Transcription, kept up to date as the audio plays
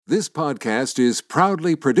This podcast is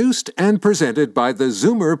proudly produced and presented by the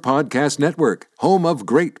Zoomer Podcast Network, home of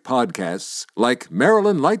great podcasts like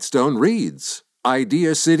Marilyn Lightstone Reads,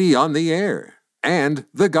 Idea City on the Air, and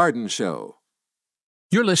The Garden Show.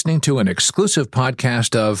 You're listening to an exclusive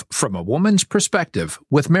podcast of From a Woman's Perspective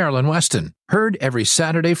with Marilyn Weston, heard every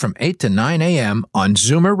Saturday from 8 to 9 a.m. on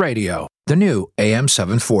Zoomer Radio, the new AM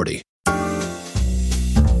 740.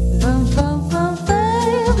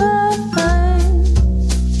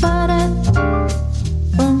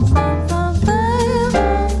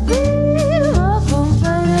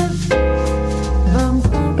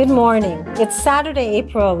 Good morning. It's Saturday,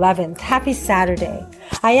 April 11th. Happy Saturday.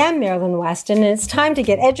 I am Marilyn Weston, and it's time to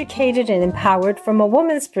get educated and empowered from a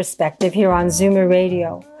woman's perspective here on Zoomer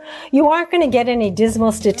Radio. You aren't going to get any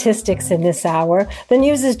dismal statistics in this hour. The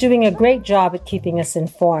news is doing a great job at keeping us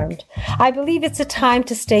informed. I believe it's a time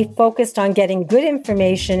to stay focused on getting good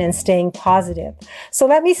information and staying positive. So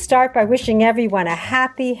let me start by wishing everyone a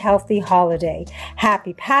happy, healthy holiday.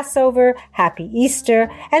 Happy Passover, happy Easter,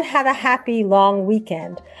 and have a happy long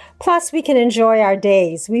weekend. Plus, we can enjoy our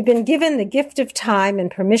days. We've been given the gift of time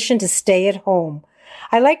and permission to stay at home.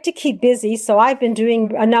 I like to keep busy, so I've been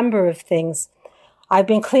doing a number of things. I've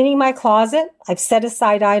been cleaning my closet, I've set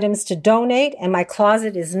aside items to donate, and my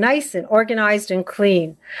closet is nice and organized and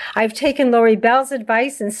clean. I've taken Lori Bell's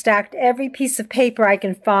advice and stacked every piece of paper I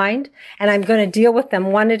can find, and I'm going to deal with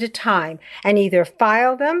them one at a time and either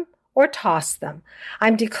file them or toss them.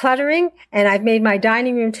 I'm decluttering, and I've made my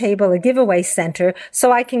dining room table a giveaway center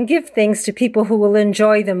so I can give things to people who will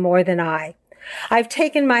enjoy them more than I. I've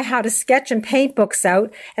taken my How to Sketch and Paint books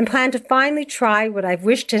out and plan to finally try what I've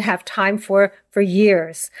wished to have time for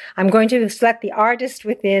years. I'm going to let the artist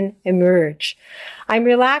within emerge. I'm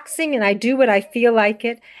relaxing and I do what I feel like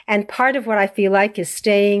it, and part of what I feel like is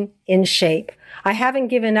staying in shape. I haven't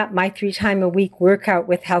given up my 3-time-a-week workout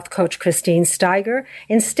with health coach Christine Steiger.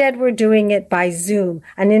 Instead, we're doing it by Zoom,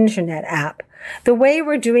 an internet app. The way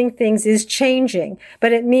we're doing things is changing,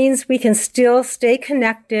 but it means we can still stay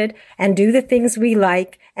connected and do the things we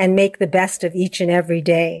like and make the best of each and every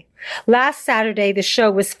day. Last Saturday, the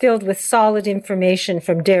show was filled with solid information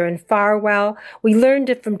from Darren Farwell. We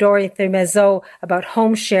learned it from Dorothy Mazeau about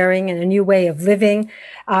home sharing and a new way of living.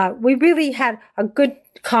 We really had a good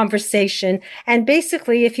conversation. And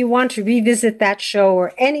basically, if you want to revisit that show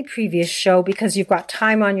or any previous show because you've got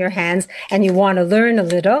time on your hands and you want to learn a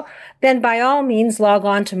little, then by all means log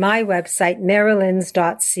on to my website,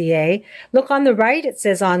 marilyns.ca. Look on the right, it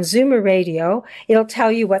says on Zoomer Radio. It'll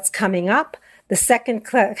tell you what's coming up. The second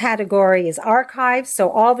category is archives, so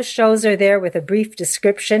all the shows are there with a brief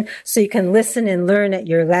description so you can listen and learn at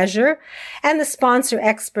your leisure. And the sponsor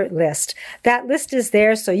expert list. That list is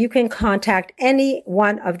there so you can contact any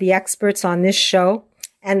one of the experts on this show,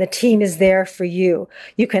 and the team is there for you.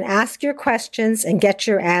 You can ask your questions and get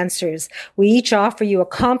your answers. We each offer you a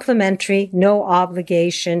complimentary, no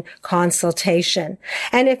obligation consultation.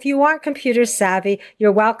 And if you aren't computer savvy,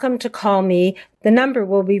 you're welcome to call me. The number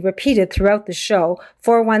will be repeated throughout the show,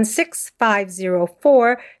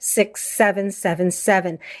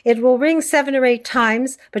 416-504-6777. It will ring 7 or 8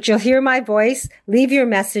 times, but you'll hear my voice, leave your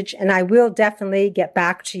message, and I will definitely get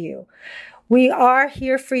back to you. We are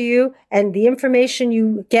here for you, and the information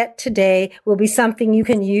you get today will be something you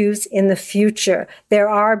can use in the future. There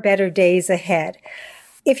are better days ahead.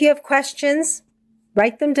 If you have questions,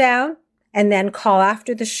 write them down and then call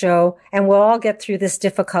after the show, and we'll all get through this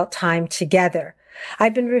difficult time together.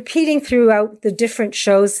 I've been repeating throughout the different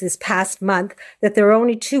shows this past month that there are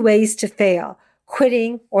only 2 ways to fail: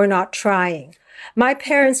 quitting or not trying. My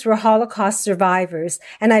parents were Holocaust survivors,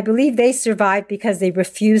 and I believe they survived because they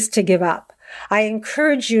refused to give up. I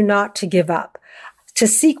encourage you not to give up, to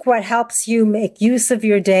seek what helps you make use of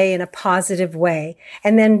your day in a positive way,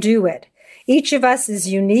 and then do it. Each of us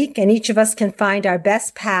is unique, and each of us can find our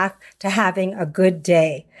best path to having a good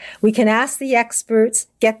day. We can ask the experts,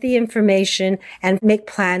 get the information, and make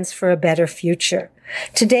plans for a better future.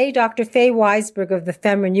 Today, Dr. Faye Weisberg of the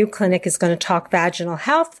FemRenew Clinic is going to talk vaginal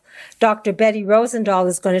health. Dr. Betty Rosendahl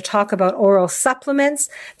is going to talk about oral supplements.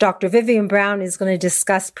 Dr. Vivian Brown is going to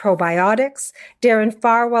discuss probiotics. Darren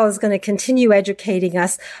Farwell is going to continue educating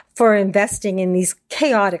us for investing in these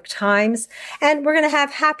chaotic times. And we're going to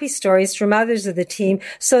have happy stories from others of the team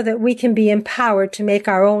so that we can be empowered to make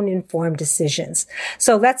our own informed decisions.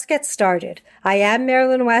 So let's get started. I am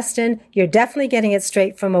Marilyn Weston. You're definitely getting it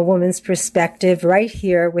straight from a woman's perspective right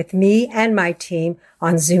here with me and my team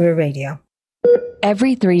on Zoomer Radio.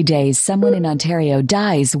 Every 3 days, someone in Ontario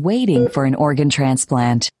dies waiting for an organ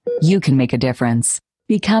transplant. You can make a difference.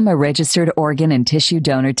 Become a registered organ and tissue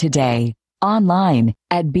donor today. Online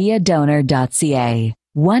at beadonor.ca.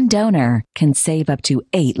 One donor can save up to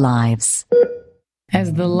 8 lives.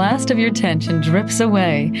 As the last of your tension drips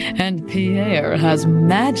away and Pierre has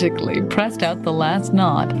magically pressed out the last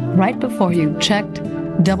knot right before you checked,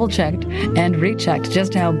 double-checked, and rechecked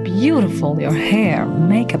just how beautiful your hair,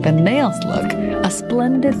 makeup, and nails look, a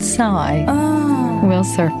splendid sigh will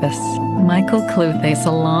surface. Michael Cluthe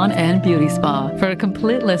Salon and Beauty Spa. For a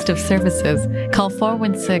complete list of services, call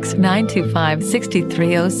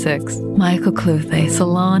 416-925-6306. Michael Cluthe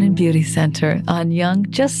Salon and Beauty Center on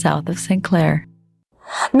Yonge, just south of St. Clair.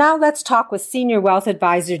 Now let's talk with Senior Wealth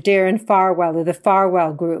Advisor Darren Farwell of the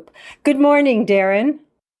Farwell Group. Good morning, Darren.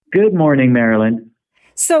 Good morning, Marilyn.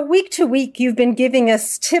 So week to week, you've been giving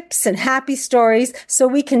us tips and happy stories so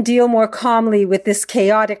we can deal more calmly with this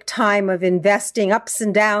chaotic time of investing, ups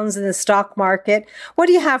and downs in the stock market. What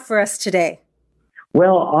do you have for us today?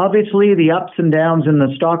 Well, obviously, the ups and downs in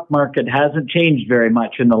the stock market hasn't changed very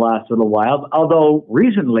much in the last little while, although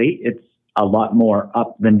recently it's a lot more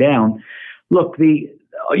up than down. Look,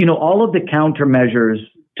 all of the countermeasures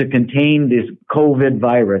to contain this COVID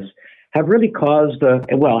virus have really caused and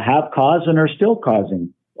are still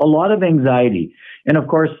causing a lot of anxiety. And of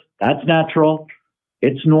course, that's natural,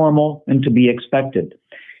 it's normal, and to be expected.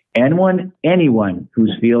 Anyone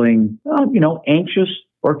who's feeling, anxious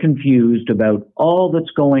or confused about all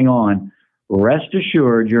that's going on, rest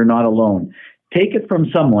assured you're not alone. Take it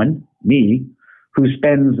from someone, me, who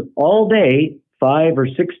spends all day, 5 or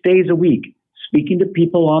 6 days a week, speaking to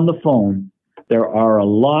people on the phone. There are a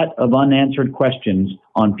lot of unanswered questions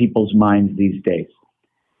on people's minds these days.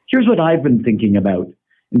 Here's what I've been thinking about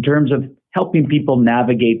in terms of helping people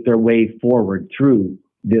navigate their way forward through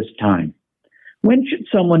this time. When should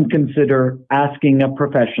someone consider asking a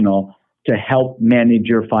professional to help manage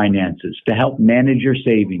your finances, to help manage your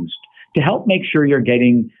savings, to help make sure you're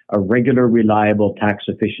getting a regular, reliable,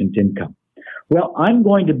 tax-efficient income? Well, I'm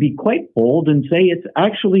going to be quite bold and say it's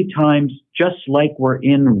actually times just like we're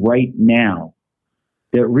in right now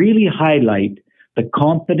that really highlight the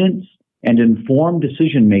confidence and informed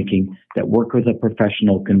decision-making that work with a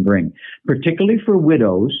professional can bring, particularly for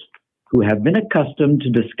widows who have been accustomed to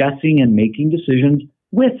discussing and making decisions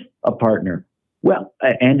with a partner. Well,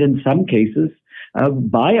 and in some cases,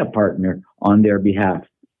 by a partner on their behalf.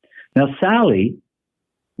 Now, Sally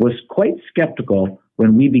was quite skeptical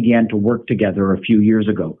when we began to work together a few years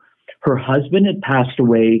ago. Her husband had passed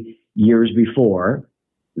away years before.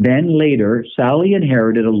 Then later, Sally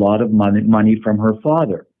inherited a lot of money from her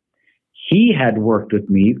father. He had worked with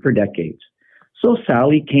me for decades. So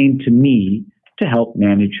Sally came to me to help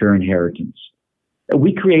manage her inheritance.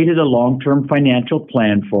 We created a long-term financial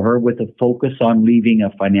plan for her with a focus on leaving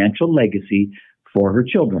a financial legacy for her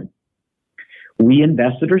children. We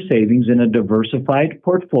invested her savings in a diversified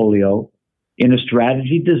portfolio in a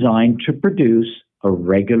strategy designed to produce a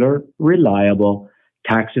regular, reliable,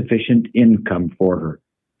 tax-efficient income for her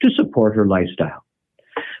to support her lifestyle.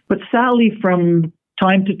 But Sally, from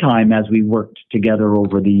time to time, as we worked together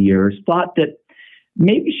over the years, thought that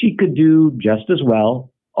maybe she could do just as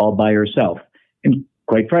well all by herself. And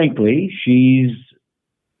quite frankly, she's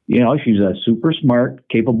a super smart,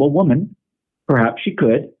 capable woman. Perhaps she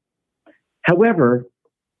could. However,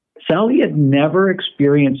 Sally had never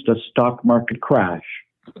experienced a stock market crash,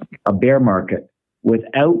 a bear market,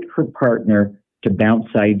 without her partner to bounce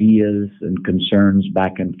ideas and concerns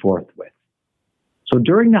back and forth with. So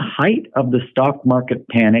during the height of the stock market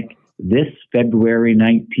panic, this February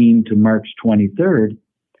 19 to March 23rd,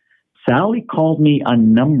 Sally called me a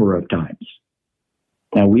number of times.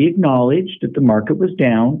 Now, we acknowledged that the market was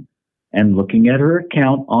down, and looking at her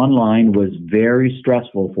account online was very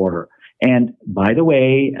stressful for her. And by the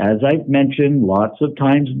way, as I've mentioned lots of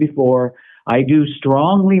times before, I do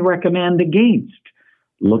strongly recommend against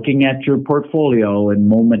looking at your portfolio in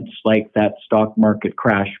moments like that stock market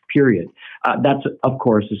crash period. That's, of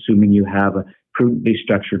course, assuming you have a prudently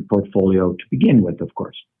structured portfolio to begin with, of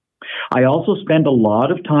course. I also spent a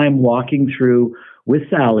lot of time walking through with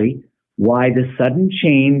Sally why the sudden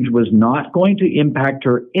change was not going to impact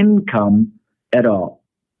her income at all.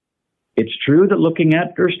 It's true that looking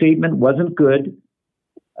at her statement wasn't good,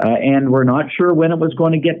 and we're not sure when it was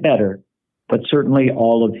going to get better, but certainly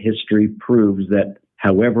all of history proves that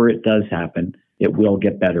however it does happen, it will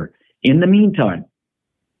get better. In the meantime,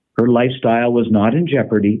 her lifestyle was not in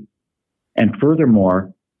jeopardy, and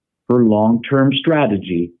furthermore, her long-term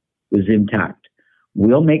strategy was intact.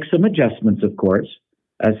 We'll make some adjustments, of course.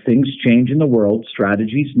 As things change in the world,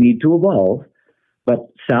 strategies need to evolve, but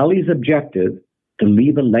Sally's objective to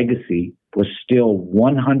leave a legacy was still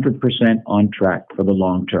 100% on track for the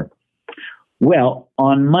long term. Well,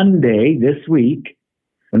 on Monday this week,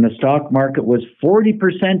 when the stock market was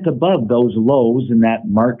 40% above those lows in that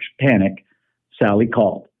March panic, Sally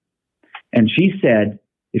called. And she said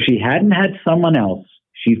if she hadn't had someone else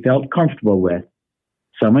she felt comfortable with,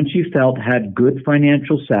 someone she felt had good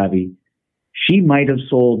financial savvy, she might have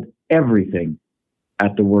sold everything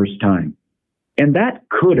at the worst time. And that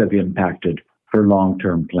could have impacted her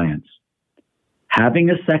long-term plans. Having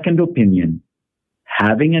a second opinion,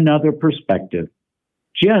 having another perspective,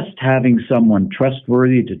 just having someone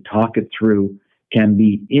trustworthy to talk it through can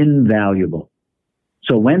be invaluable.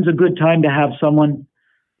 So when's a good time to have someone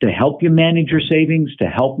to help you manage your savings, to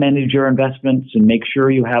help manage your investments and make sure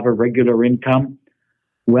you have a regular income?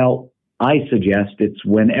 Well, I suggest it's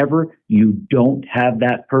whenever you don't have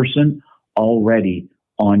that person already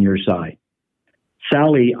on your side.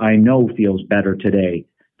 Sally, I know, feels better today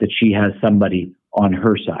that she has somebody on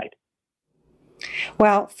her side.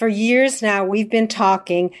 Well, for years now, we've been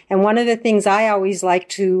talking, and one of the things I always like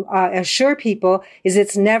to assure people is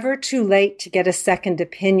it's never too late to get a second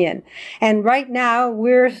opinion. And right now,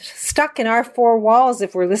 we're stuck in our four walls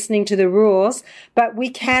if we're listening to the rules, but we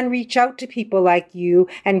can reach out to people like you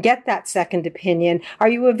and get that second opinion. Are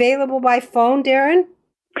you available by phone, Darren?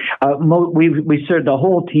 We said the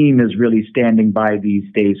whole team is really standing by these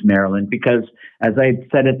days, Marilyn, because as I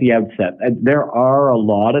said at the outset, there are a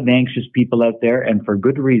lot of anxious people out there, and for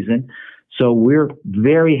good reason. So we're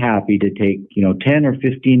very happy to take, 10 or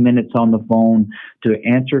 15 minutes on the phone to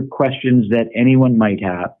answer questions that anyone might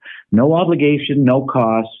have. No obligation, no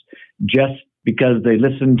cost, just because they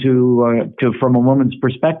listen to From a Woman's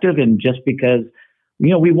Perspective, and just because,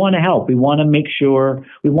 we want to help. We want to make sure,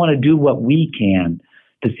 we want to do what we can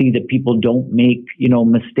to see that people don't make,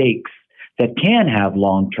 mistakes that can have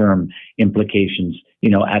long-term implications,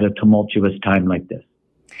 at a tumultuous time like this.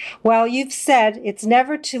 Well, you've said it's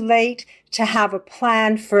never too late to have a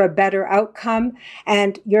plan for a better outcome,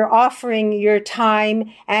 and you're offering your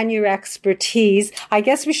time and your expertise. I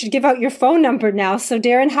guess we should give out your phone number now. So,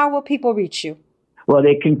 Darren, how will people reach you? Well,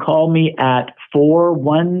 they can call me at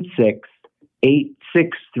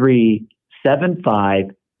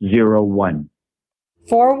 416-863-7501.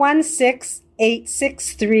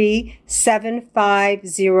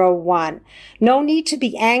 416-863-7501. No need to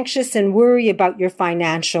be anxious and worry about your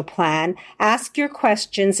financial plan. Ask your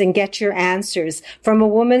questions and get your answers. From a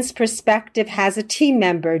Woman's Perspective has a team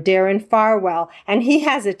member, Darren Farwell, and he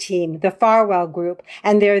has a team, the Farwell Group,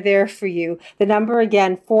 and they're there for you. The number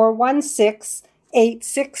again,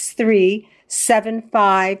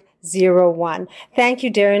 416-863-7501. Thank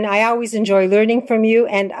you, Darren. I always enjoy learning from you,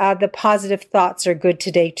 and the positive thoughts are good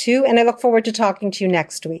today, too. And I look forward to talking to you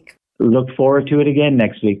next week. Look forward to it again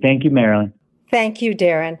next week. Thank you, Marilyn. Thank you,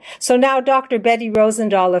 Darren. So now Dr. Betty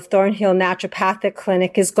Rosendahl of Thornhill Naturopathic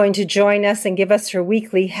Clinic is going to join us and give us her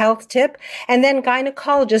weekly health tip. And then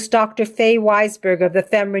gynecologist Dr. Faye Weisberg of the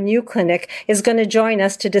FemRenew Clinic is going to join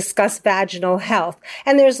us to discuss vaginal health.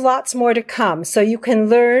 And there's lots more to come, so you can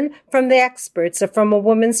learn from the experts from a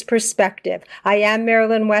woman's perspective. I am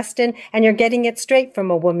Marilyn Weston, and you're getting it straight from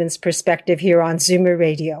a woman's perspective here on Zoomer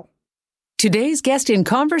Radio. Today's guest in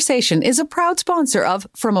conversation is a proud sponsor of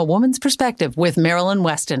From a Woman's Perspective with Marilyn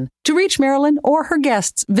Weston. To reach Marilyn or her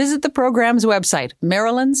guests, visit the program's website,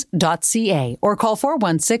 marilyns.ca, or call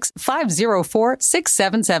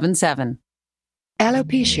 416-504-6777.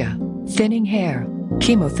 Alopecia, thinning hair,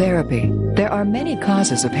 chemotherapy. There are many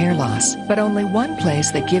causes of hair loss, but only one place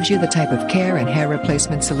that gives you the type of care and hair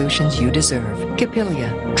replacement solutions you deserve.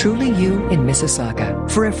 Capilia, Truly You in Mississauga.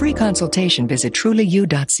 For a free consultation, visit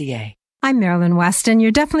trulyu.ca. I'm Marilyn Weston.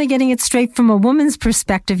 You're definitely getting it straight from a woman's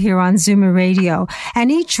perspective here on Zoomer Radio.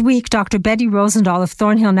 And each week, Dr. Betty Rosendahl of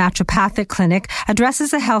Thornhill Naturopathic Clinic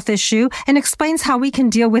addresses a health issue and explains how we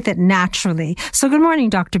can deal with it naturally. So good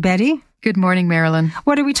morning, Dr. Betty. Good morning, Marilyn.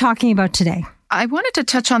 What are we talking about today? I wanted to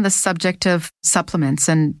touch on the subject of supplements.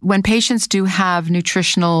 And when patients do have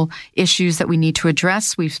nutritional issues that we need to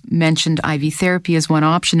address, we've mentioned IV therapy as one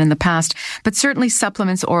option in the past, but certainly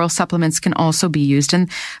supplements, oral supplements can also be used. And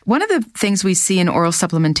one of the things we see in oral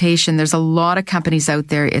supplementation, there's a lot of companies out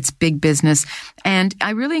there. It's big business. And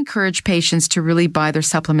I really encourage patients to really buy their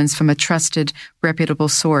supplements from a trusted, reputable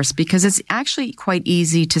source, because it's actually quite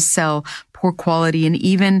easy to sell poor quality and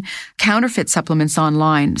even counterfeit supplements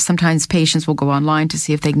online. Sometimes patients will go online to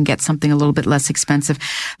see if they can get something a little bit less expensive.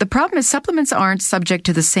 The problem is supplements aren't subject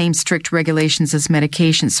to the same strict regulations as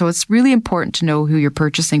medications. So it's really important to know who you're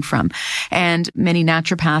purchasing from. And many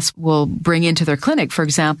naturopaths will bring into their clinic, for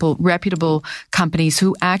example, reputable companies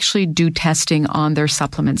who actually do testing on their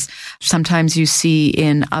supplements. Sometimes you see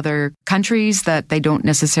in other countries that they don't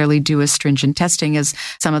necessarily do as stringent testing as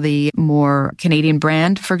some of the more Canadian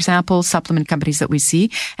brand, for example, supplements supplement companies that we see,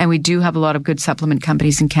 and we do have a lot of good supplement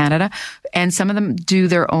companies in Canada, and some of them do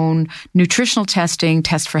their own nutritional testing,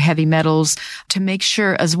 test for heavy metals, to make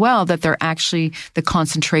sure as well that they're actually the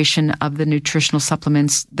concentration of the nutritional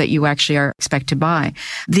supplements that you actually are expected to buy.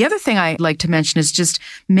 The other thing I like to mention is just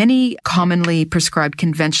many commonly prescribed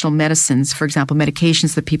conventional medicines, for example,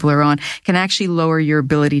 medications that people are on, can actually lower your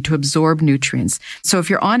ability to absorb nutrients. So if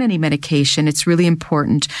you're on any medication, it's really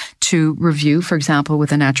important to review, for example,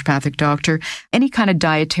 with a naturopathic doctor, any kind of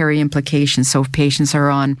dietary implications. So if patients are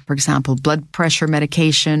on, for example, blood pressure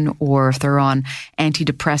medication, or if they're on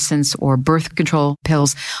antidepressants or birth control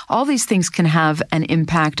pills, all these things can have an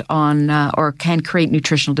impact on or can create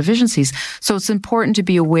nutritional deficiencies. So it's important to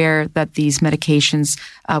be aware that these medications,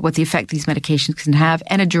 what the effect these medications can have,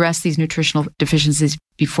 and address these nutritional deficiencies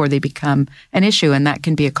before they become an issue. And that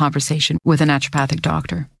can be a conversation with a naturopathic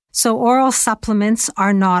doctor. So oral supplements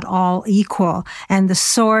are not all equal, and the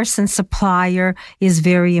source and supplier is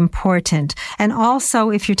very important. And also,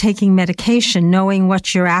 if you're taking medication, knowing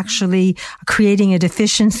what you're actually creating a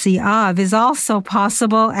deficiency of is also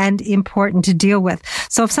possible and important to deal with.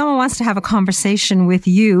 So if someone wants to have a conversation with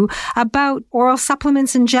you about oral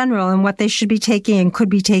supplements in general and what they should be taking and could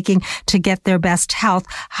be taking to get their best health,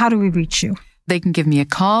 how do we reach you? They can give me a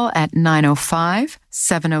call at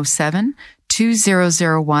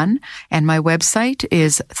 905-707-2001, and my website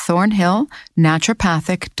is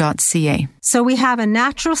thornhillnaturopathic.ca. So we have a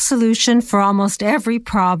natural solution for almost every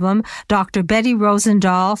problem. Dr. Betty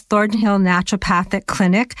Rosendahl, Thornhill Naturopathic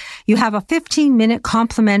Clinic. You have a 15-minute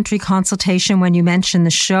complimentary consultation when you mention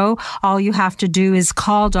the show. All you have to do is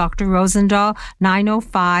call Dr. Rosendahl,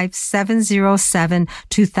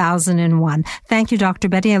 905-707-2001. Thank you, Dr.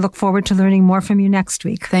 Betty. I look forward to learning more from you next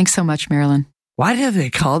week. Thanks so much, Marilyn. Why do they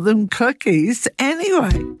call them cookies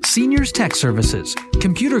anyway? Seniors Tech Services.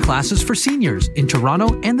 Computer classes for seniors in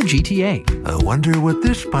Toronto and the GTA. I wonder what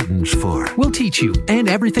this button's for. We'll teach you and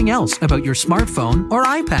everything else about your smartphone or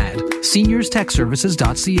iPad.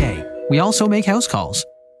 SeniorsTechServices.ca. We also make house calls.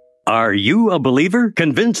 Are you a believer?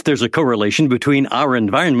 Convinced there's a correlation between our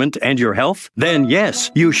environment and your health? Then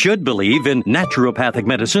yes, you should believe in naturopathic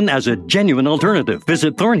medicine as a genuine alternative.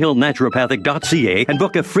 Visit thornhillnaturopathic.ca and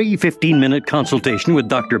book a free 15-minute consultation with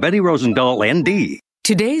Dr. Betty Rosendahl, ND.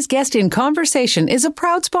 Today's guest in conversation is a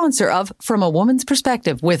proud sponsor of From a Woman's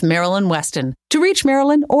Perspective with Marilyn Weston. To reach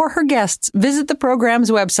Marilyn or her guests, visit the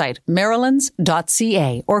program's website,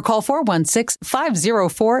 marilyns.ca, or call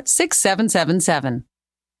 416-504-6777.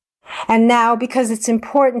 And now, because it's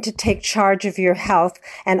important to take charge of your health,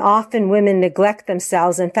 and often women neglect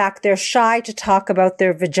themselves. In fact, they're shy to talk about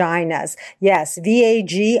their vaginas. Yes,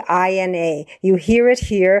 V-A-G-I-N-A. You hear it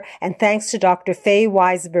here. And thanks to Dr. Faye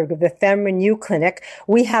Weisberg of the Feminine U Clinic,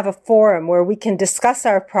 we have a forum where we can discuss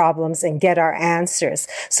our problems and get our answers.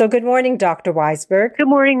 So good morning, Dr. Weisberg. Good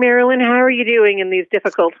morning, Marilyn. How are you doing in these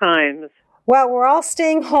difficult times? Well, we're all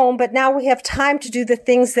staying home, but now we have time to do the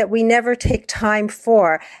things that we never take time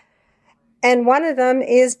for. And one of them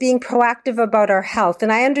is being proactive about our health.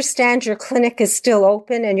 And I understand your clinic is still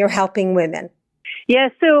open and you're helping women. Yeah,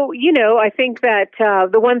 so, I think that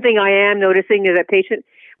the one thing I am noticing is that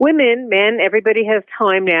women, men, everybody has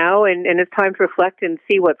time now, and it's time to reflect and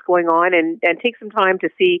see what's going on and take some time to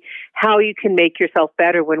see how you can make yourself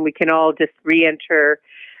better when we can all just re-enter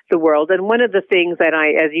the world. And one of the things that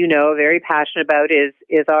I, as you know, very passionate about is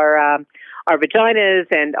our vaginas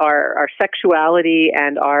and our sexuality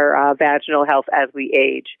and our vaginal health as we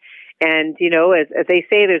age. And, as they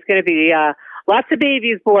say, there's going to be lots of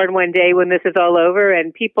babies born one day when this is all over,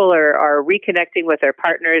 and people are reconnecting with their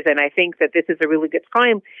partners. And I think that this is a really good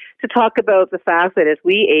time to talk about the fact that as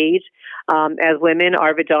we age, as women,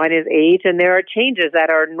 our vaginas age, and there are changes that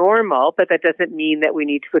are normal, but that doesn't mean that we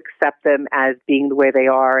need to accept them as being the way they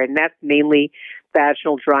are. And that's mainly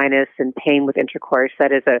vaginal dryness and pain with intercourse.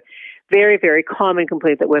 That is a very, very common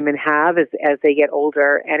complaint that women have as they get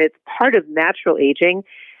older, and it's part of natural aging.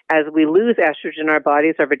 As we lose estrogen in our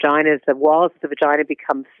bodies, our vaginas, the walls of the vagina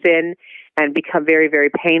become thin and become very, very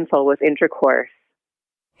painful with intercourse.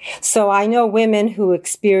 So I know women who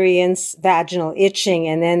experience vaginal itching,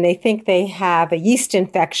 and then they think they have a yeast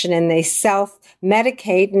infection and they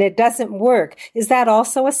self-medicate and it doesn't work. Is that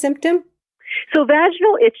also a symptom? So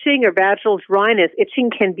vaginal itching or vaginal dryness, itching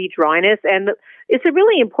can be dryness, and it's a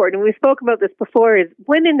really important, we spoke about this before, is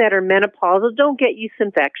women that are menopausal don't get yeast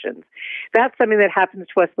infections. That's something that happens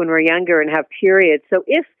to us when we're younger and have periods. So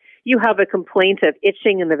if you have a complaint of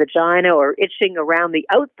itching in the vagina or itching around the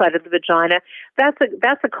outside of the vagina,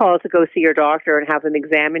 that's a call to go see your doctor and have them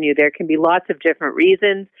examine you. There can be lots of different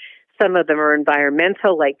reasons. Some of them are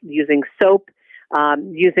environmental, like using soap,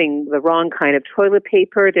 using the wrong kind of toilet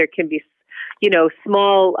paper. There can be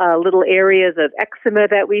small little areas of eczema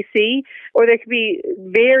that we see, or there could be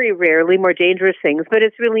very rarely more dangerous things. But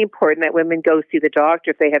it's really important that women go see the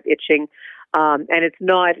doctor if they have itching, and it's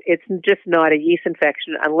just not a yeast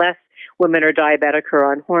infection unless women are diabetic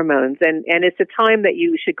or on hormones, and it's a time that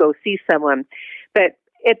you should go see someone. But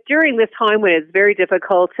during this time when it's very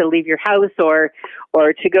difficult to leave your house or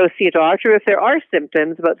to go see a doctor, if there are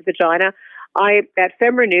symptoms about the vagina, at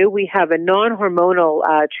FemRenew, we have a non-hormonal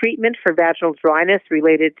treatment for vaginal dryness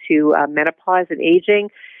related to menopause and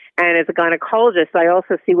aging. And as a gynecologist, I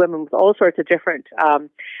also see women with all sorts of different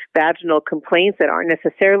vaginal complaints that aren't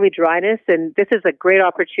necessarily dryness. And this is a great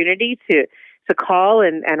opportunity to call,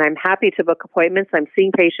 and I'm happy to book appointments. I'm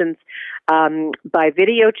seeing patients by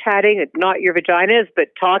video chatting, not your vaginas,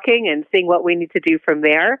 but talking and seeing what we need to do from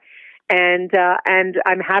there. And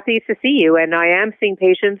I'm happy to see you. And I am seeing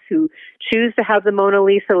patients who choose to have the Mona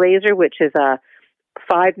Lisa laser, which is a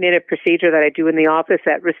 5-minute procedure that I do in the office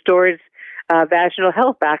that restores vaginal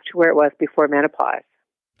health back to where it was before menopause.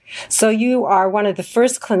 So you are one of the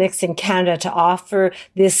first clinics in Canada to offer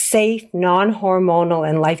this safe, non-hormonal,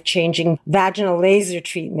 and life-changing vaginal laser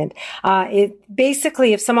treatment.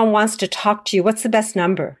 Basically, if someone wants to talk to you, what's the best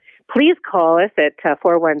number? Please call us at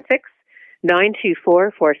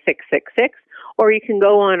 416-924-4666, or you can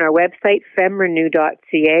go on our website,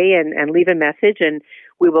 femrenew.ca, and leave a message, and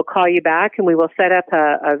we will call you back, and we will set up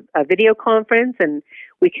a video conference, and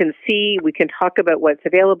we can talk about what's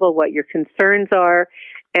available, what your concerns are,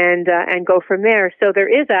 and go from there. So there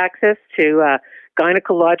is access to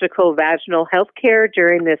gynecological vaginal health care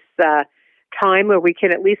during this time where we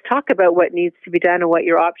can at least talk about what needs to be done and what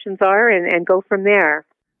your options are, and go from there.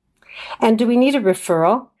 And do we need a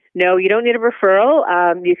referral? No, you don't need a referral.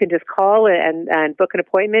 You can just call and book an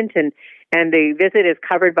appointment, and the visit is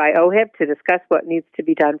covered by OHIP to discuss what needs to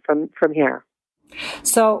be done from here.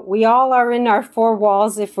 So we all are in our four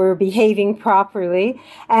walls if we're behaving properly,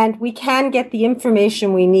 and we can get the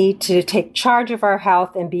information we need to take charge of our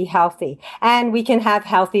health and be healthy. And we can have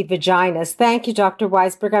healthy vaginas. Thank you, Dr.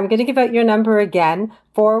 Weisberg. I'm going to give out your number again,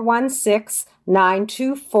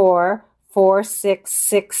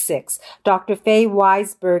 416-924-4666. Dr. Faye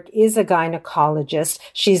Weisberg is a gynecologist.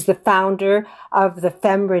 She's the founder of the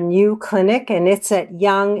FemRenew Clinic, and it's at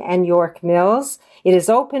Yonge and York Mills. It is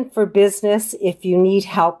open for business if you need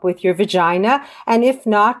help with your vagina, and if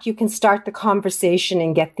not, you can start the conversation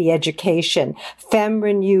and get the education.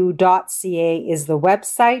 femrenew.ca is the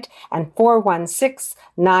website, and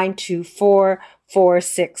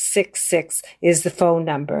 416-924-4666 is the phone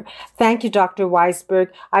number. Thank you, Dr.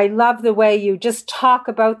 Weisberg. I love the way you just talk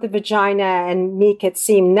about the vagina and make it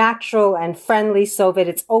seem natural and friendly so that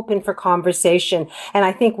it's open for conversation. And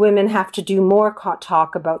I think women have to do more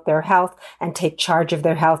talk about their health and take charge of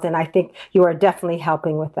their health. And I think you are definitely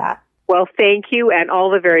helping with that. Well, thank you, and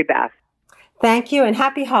all the very best. Thank you, and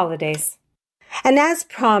happy holidays. And as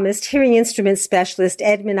promised, hearing instrument specialist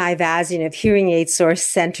Edmund Ivazian of Hearing Aid Source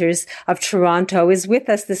Centers of Toronto is with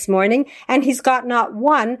us this morning, and he's got not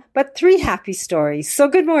one, but 3 happy stories. So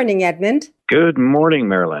good morning, Edmund. Good morning,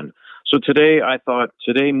 Marilyn. So today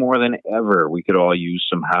more than ever, we could all use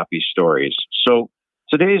some happy stories. So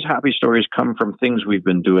today's happy stories come from things we've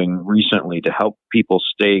been doing recently to help people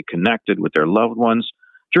stay connected with their loved ones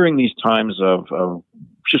during these times of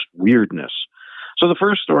just weirdness. So the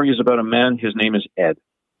first story is about a man. His name is Ed.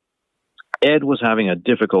 Ed was having a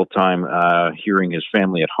difficult time hearing his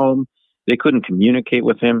family at home. They couldn't communicate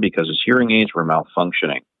with him because his hearing aids were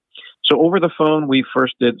malfunctioning. So over the phone, we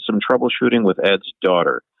first did some troubleshooting with Ed's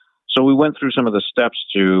daughter. So we went through some of the steps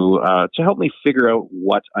to help me figure out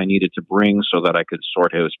what I needed to bring so that I could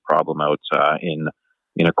sort his problem out in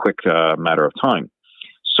a quick matter of time.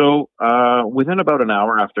 So within about an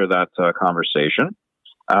hour after that conversation,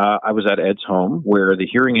 I was at Ed's home where the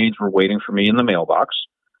hearing aids were waiting for me in the mailbox.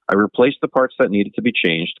 I replaced the parts that needed to be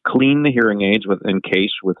changed, cleaned the hearing aids with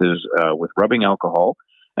rubbing alcohol,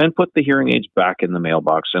 and put the hearing aids back in the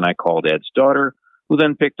mailbox. And I called Ed's daughter, who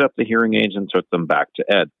then picked up the hearing aids and took them back to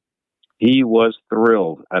Ed. He was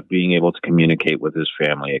thrilled at being able to communicate with his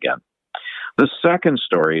family again. The second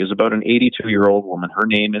story is about an 82-year-old woman. Her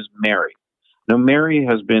name is Mary. Now, Mary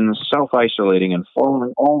has been self-isolating and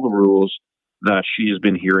following all the rules that she has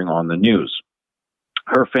been hearing on the news.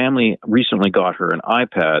 Her family recently got her an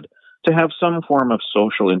iPad to have some form of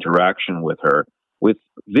social interaction with her with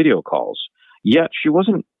video calls. Yet she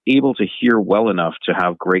wasn't able to hear well enough to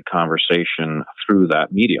have great conversation through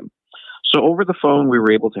that medium. So over the phone, we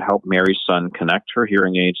were able to help Mary's son connect her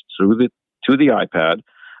hearing aids to the iPad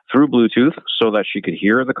through Bluetooth so that she could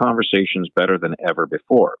hear the conversations better than ever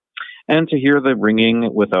before, and to hear the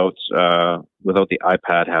ringing without the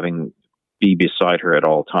iPad having be beside her at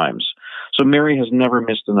all times. So Mary has never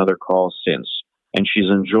missed another call since, and she's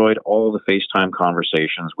enjoyed all the FaceTime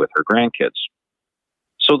conversations with her grandkids.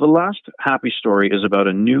 So the last happy story is about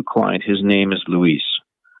a new client. His name is Luis.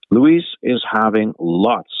 Luis is having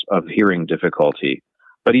lots of hearing difficulty,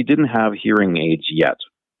 but he didn't have hearing aids yet.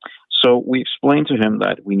 So we explained to him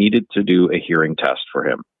that we needed to do a hearing test for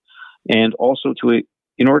him. And also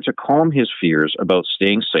in order to calm his fears about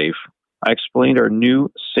staying safe, I explained our new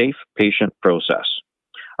safe patient process.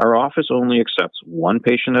 Our office only accepts one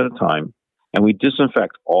patient at a time, and we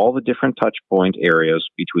disinfect all the different touch point areas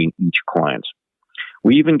between each client.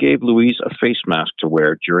 We even gave Luis a face mask to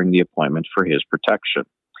wear during the appointment for his protection.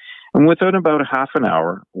 And within about a half an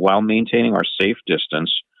hour, while maintaining our safe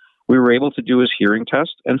distance, we were able to do his hearing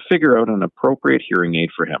test and figure out an appropriate hearing aid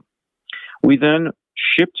for him. We then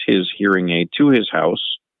shipped his hearing aid to his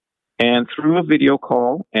house, and through a video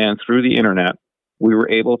call and through the internet, we were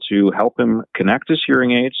able to help him connect his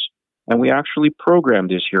hearing aids, and we actually programmed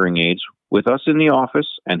his hearing aids with us in the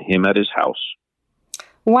office and him at his house.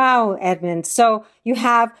 Wow, Edmund. So you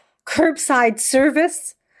have curbside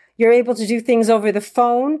service, you're able to do things over the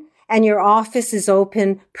phone, and your office is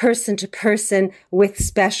open person to person with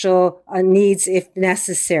special needs if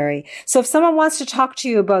necessary. So if someone wants to talk to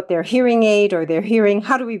you about their hearing aid or their hearing,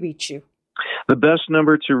 how do we reach you? The best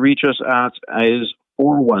number to reach us at is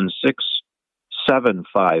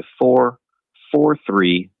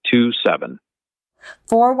 416-754-4327.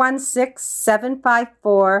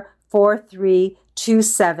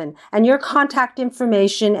 416-754-4327. And your contact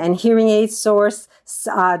information and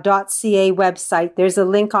hearingaidsource.ca website, there's a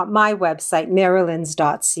link on my website,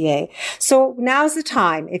 marilyns.ca. So now's the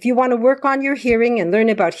time. If you want to work on your hearing and learn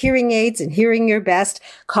about hearing aids and hearing your best,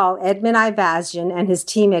 call Edmund Ivazian and his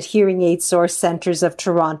team at Hearing Aid Source Centers of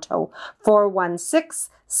Toronto,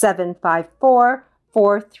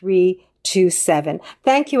 416-754-4327.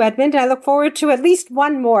 Thank you, Edmund. I look forward to at least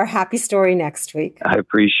one more happy story next week. I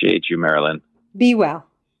appreciate you, Marilyn. Be well.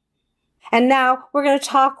 And now we're going to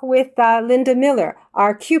talk with Linda Miller,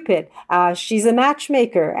 our Cupid. She's a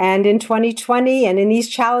matchmaker, and in 2020 and in these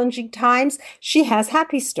challenging times, she has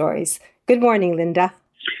happy stories. Good morning, Linda.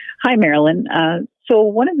 Hi, Marilyn. So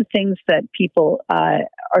one of the things that people are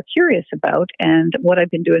curious about, and what I've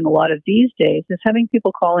been doing a lot of these days, is having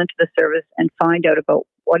people call into the service and find out about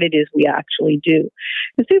what it is we actually do.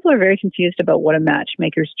 Because people are very confused about what a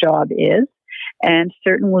matchmaker's job is. And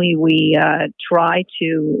certainly we try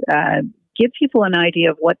to give people an idea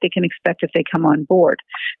of what they can expect if they come on board.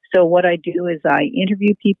 So what I do is I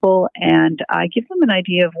interview people and I give them an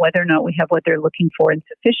idea of whether or not we have what they're looking for in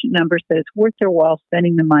sufficient numbers that it's worth their while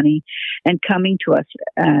spending the money and coming to us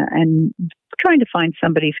and trying to find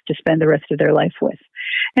somebody to spend the rest of their life with.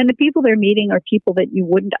 And the people they're meeting are people that you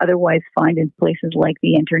wouldn't otherwise find in places like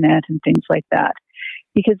the internet and things like that.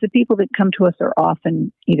 Because the people that come to us are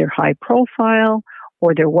often either high profile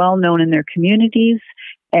or they're well known in their communities,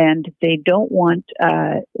 and they don't want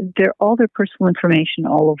all their personal information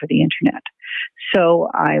all over the internet. So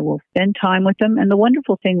I will spend time with them. And the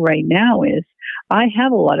wonderful thing right now is I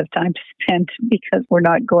have a lot of time to spend because we're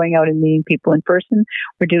not going out and meeting people in person.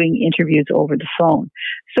 We're doing interviews over the phone.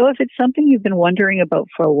 So if it's something you've been wondering about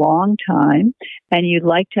for a long time and you'd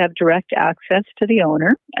like to have direct access to the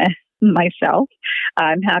owner, myself,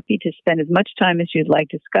 I'm happy to spend as much time as you'd like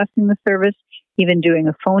discussing the service, even doing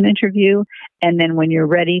a phone interview. And then when you're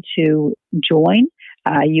ready to join,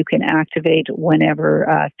 you can activate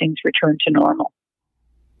whenever things return to normal.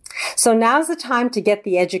 So now's the time to get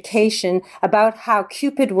the education about how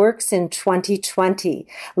Cupid works in 2020.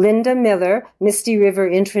 Linda Miller, Misty River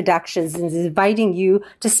Introductions, is inviting you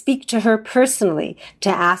to speak to her personally, to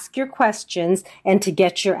ask your questions, and to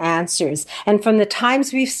get your answers. And from the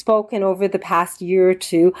times we've spoken over the past year or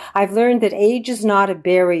two, I've learned that age is not a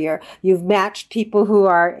barrier. You've matched people who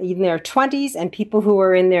are in their 20s and people who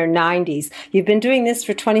are in their 90s. You've been doing this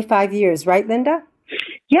for 25 years, right, Linda?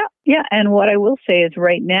 Yeah. And what I will say is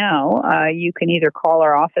right now, you can either call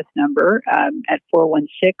our office number at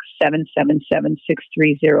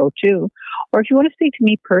 416-777-6302, or if you want to speak to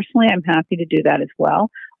me personally, I'm happy to do that as well.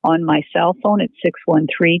 On my cell phone, it's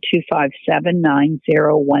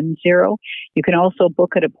 613-257-9010. You can also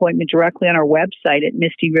book an appointment directly on our website at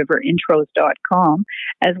mistyriverinTros.com.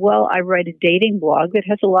 As well, I write a dating blog that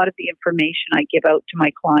has a lot of the information I give out to my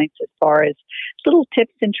clients as far as little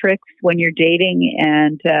tips and tricks when you're dating,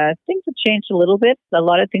 and things have changed a little bit. A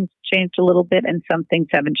lot of things have changed a little bit, and some things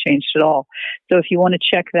haven't changed at all. So if you want to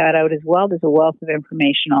check that out as well, there's a wealth of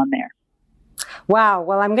information on there. Wow.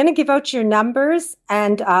 Well, I'm going to give out your numbers,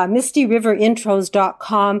 and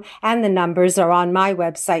MistyRiverIntros.com and the numbers are on my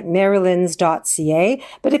website, marilyns.ca.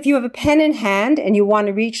 But if you have a pen in hand and you want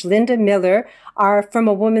to reach Linda Miller, our From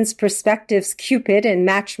a Woman's Perspectives Cupid and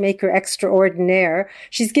Matchmaker Extraordinaire,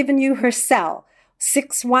 she's given you her cell,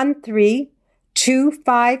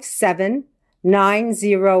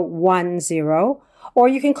 613-257-9010, or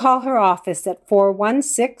you can call her office at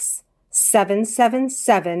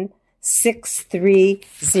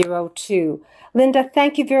 416-777-6302. Linda,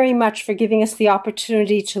 thank you very much for giving us the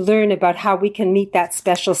opportunity to learn about how we can meet that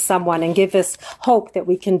special someone and give us hope that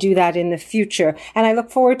we can do that in the future. And I look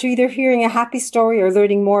forward to either hearing a happy story or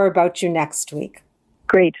learning more about you next week.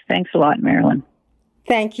 Great. Thanks a lot, Marilyn.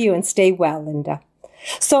 Thank you, and stay well, Linda.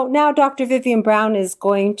 So now Dr. Vivian Brown is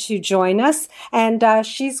going to join us, and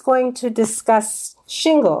she's going to discuss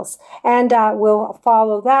shingles. And we'll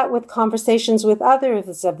follow that with conversations with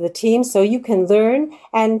others of the team so you can learn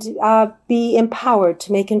and be empowered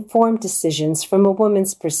to make informed decisions from a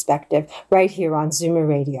woman's perspective right here on Zoomer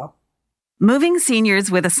Radio. Moving seniors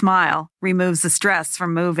with a smile removes the stress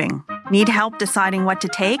from moving. Need help deciding what to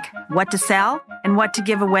take, what to sell, and what to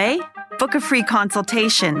give away? Book a free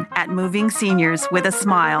consultation at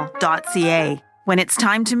movingseniorswithasmile.ca. When it's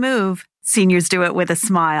time to move, seniors do it with a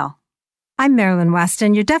smile. I'm Marilyn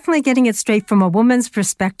Weston. You're definitely getting it straight from a woman's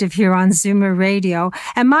perspective here on Zoomer Radio.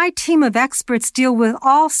 And my team of experts deal with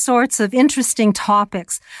all sorts of interesting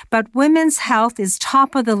topics. But women's health is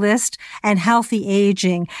top of the list, and healthy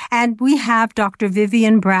aging. And we have Dr.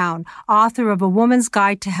 Vivian Brown, author of A Woman's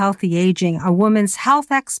Guide to Healthy Aging, a woman's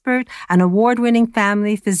health expert, an award-winning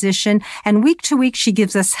family physician. And week to week, she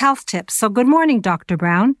gives us health tips. So good morning, Dr.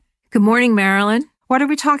 Brown. Good morning, Marilyn. What are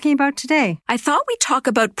we talking about today? I thought we'd talk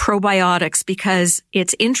about probiotics because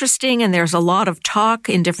it's interesting and there's a lot of talk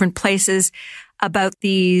in different places about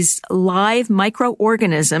these live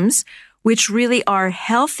microorganisms, which really are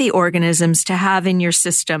healthy organisms to have in your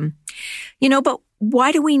system. But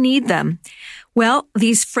why do we need them? Well,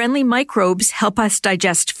 these friendly microbes help us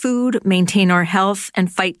digest food, maintain our health, and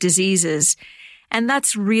fight diseases. And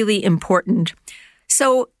that's really important.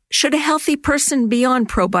 So, should a healthy person be on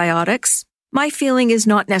probiotics? My feeling is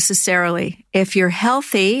not necessarily. If you're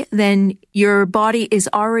healthy, then your body is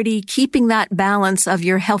already keeping that balance of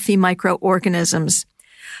your healthy microorganisms.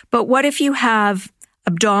 But what if you have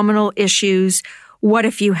abdominal issues? What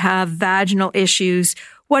if you have vaginal issues?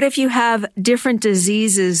 What if you have different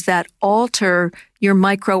diseases that alter your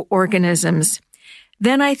microorganisms?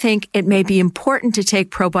 Then I think it may be important to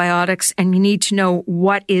take probiotics, and you need to know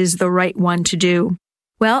what is the right one to do.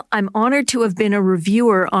 Well, I'm honored to have been a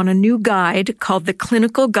reviewer on a new guide called the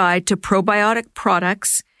Clinical Guide to Probiotic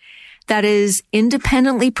Products that is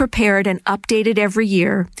independently prepared and updated every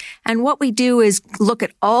year. And what we do is look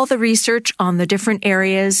at all the research on the different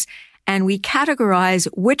areas, and we categorize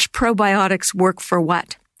which probiotics work for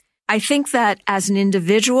what. I think that as an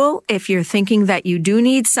individual, if you're thinking that you do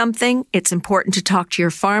need something, it's important to talk to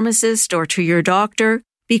your pharmacist or to your doctor,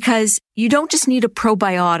 because you don't just need a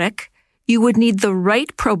probiotic. You would need the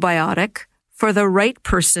right probiotic for the right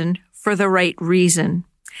person for the right reason.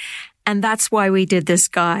 And that's why we did this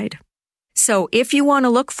guide. So if you want to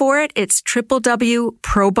look for it, it's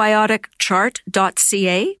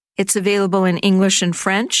www.probioticchart.ca. It's available in English and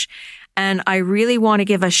French. And I really want to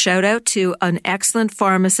give a shout out to an excellent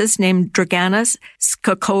pharmacist named Dragana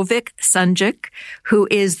Skokovic-Sunjic, who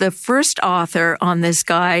is the first author on this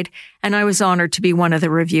guide. And I was honored to be one of the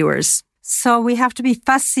reviewers. So we have to be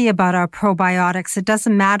fussy about our probiotics. It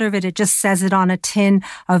doesn't matter if it just says it on a tin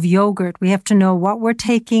of yogurt. We have to know what we're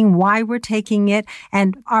taking, why we're taking it,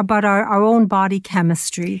 and about our own body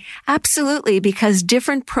chemistry. Absolutely, because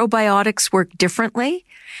different probiotics work differently,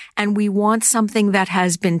 and we want something that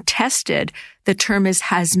has been tested. The term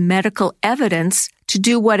has medical evidence to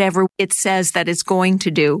do whatever it says that it's going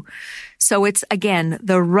to do. So it's, again,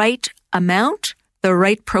 the right amount, the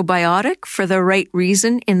right probiotic for the right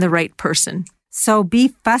reason in the right person. So be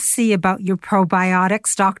fussy about your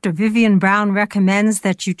probiotics. Dr. Vivian Brown recommends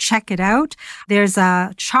that you check it out. There's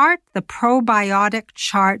a chart, the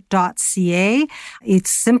probioticchart.ca.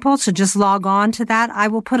 It's simple to just log on to that. I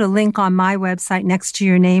will put a link on my website next to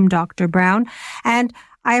your name, Dr. Brown. And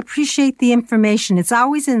I appreciate the information. It's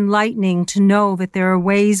always enlightening to know that there are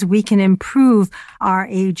ways we can improve our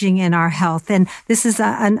aging and our health. And this is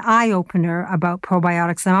an eye-opener about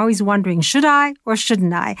probiotics. I'm always wondering, should I or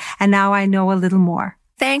shouldn't I? And now I know a little more.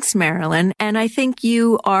 Thanks, Marilyn. And I think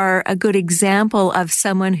you are a good example of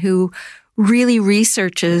someone who really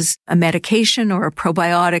researches a medication or a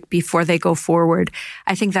probiotic before they go forward.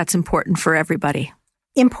 I think that's important for everybody.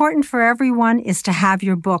 Important for everyone is to have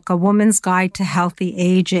your book, A Woman's Guide to Healthy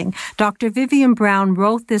Aging. Dr. Vivian Brown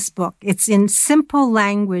wrote this book. It's in simple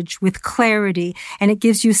language with clarity, and it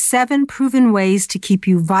gives you 7 proven ways to keep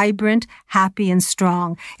you vibrant, happy, and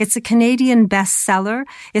strong. It's a Canadian bestseller.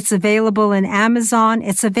 It's available in Amazon.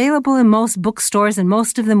 It's available in most bookstores, and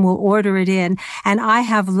most of them will order it in. And I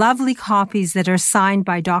have lovely copies that are signed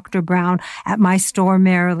by Dr. Brown at my store,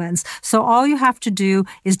 Maryland's. So all you have to do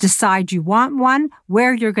is decide you want one, where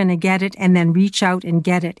you're going to get it, and then reach out and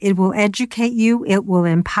get it. It will educate you, it will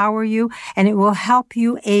empower you, and it will help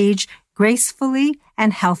you age gracefully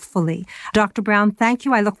and healthfully. Dr. Brown, thank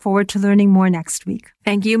you. I look forward to learning more next week.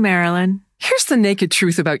 Thank you, Marilyn. Here's the naked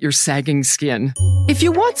truth about your sagging skin. If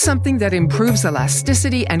you want something that improves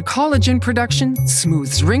elasticity and collagen production,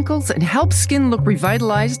 smooths wrinkles, and helps skin look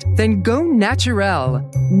revitalized, then go Naturel.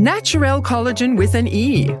 Naturel Collagen with an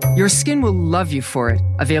E. Your skin will love you for it.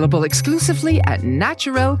 Available exclusively at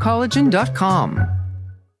naturelcollagen.com.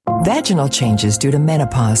 Vaginal changes due to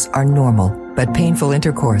menopause are normal, but painful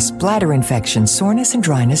intercourse, bladder infection, soreness, and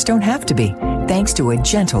dryness don't have to be, thanks to a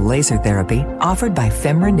gentle laser therapy offered by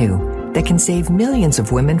FemRenew that can save millions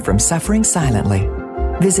of women from suffering silently.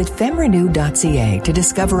 Visit femrenew.ca to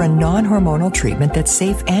discover a non-hormonal treatment that's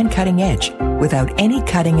safe and cutting edge without any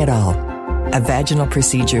cutting at all. A vaginal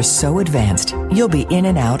procedure so advanced, you'll be in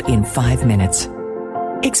and out in 5 minutes.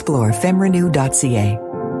 Explore femrenew.ca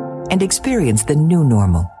and experience the new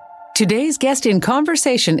normal. Today's guest in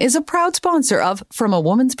conversation is a proud sponsor of From a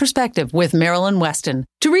Woman's Perspective with Marilyn Weston.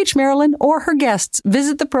 To reach Marilyn or her guests,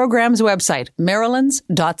 visit the program's website,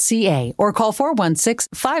 marilyns.ca, or call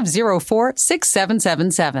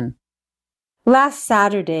 416-504-6777. Last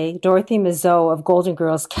Saturday, Dorothy Mazeau of Golden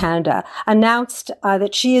Girls Canada announced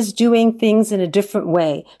that she is doing things in a different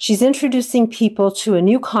way. She's introducing people to a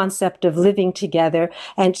new concept of living together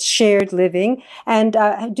and shared living and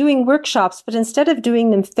doing workshops, but instead of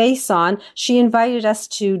doing them face on, she invited us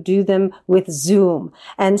to do them with Zoom.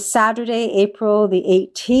 And Saturday, April the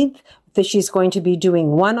 18th, that she's going to be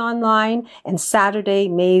doing one online, and Saturday,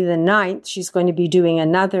 May the 9th, she's going to be doing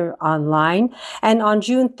another online. And on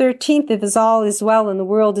June 13th, if all is well and the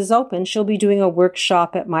world is open, she'll be doing a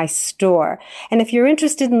workshop at my store. And if you're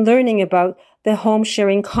interested in learning about the home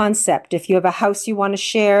sharing concept, if you have a house you want to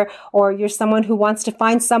share, or you're someone who wants to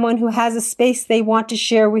find someone who has a space they want to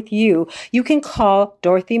share with you, you can call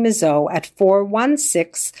Dorothy Mazeau at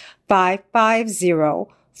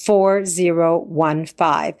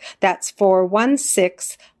 416-550-4015. That's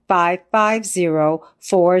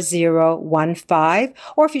 416-550-4015.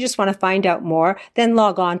 Or if you just want to find out more, then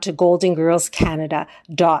log on to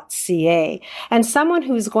goldengirlscanada.ca. And someone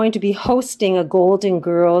who's going to be hosting a Golden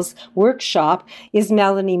Girls workshop is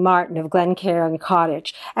Melanie Martin of Glencairn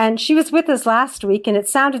Cottage. And she was with us last week, and it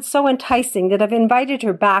sounded so enticing that I've invited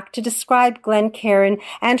her back to describe Glencairn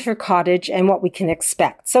and her cottage and what we can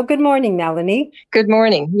expect. So good morning, Melanie. Good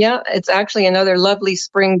morning. Yeah, it's actually another lovely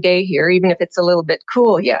spring day here, even if it's a little bit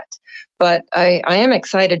cool yet. But I am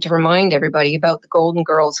excited to remind everybody about the Golden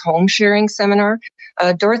Girls Home Sharing Seminar.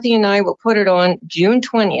 Dorothy and I will put it on June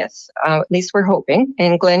 20th, at least we're hoping,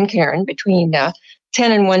 in Glencairn between 10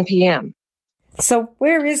 and 1 p.m. So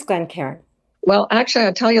where is Glencairn? Well, actually,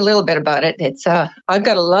 I'll tell you a little bit about it. It's I've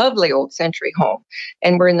got a lovely old century home,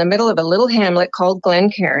 and we're in the middle of a little hamlet called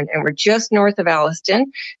Glencairn, and we're just north of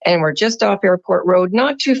Alliston, and we're just off Airport Road,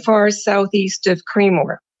 not too far southeast of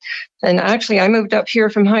Creemore. And actually, I moved up here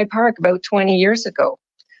from High Park about 20 years ago.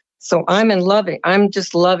 So I'm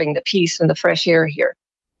just loving the peace and the fresh air here.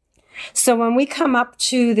 So when we come up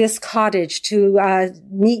to this cottage to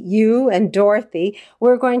meet you and Dorothy,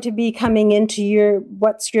 we're going to be coming into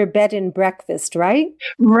what's your bed and breakfast, right?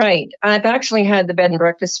 Right. I've actually had the bed and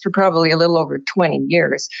breakfast for probably a little over 20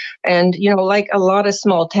 years. And, like a lot of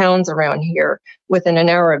small towns around here, within an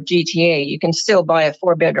hour of GTA, you can still buy a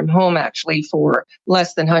 4-bedroom home actually for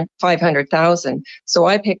less than $500,000. So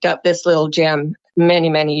I picked up this little gem many,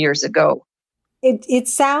 many years ago. It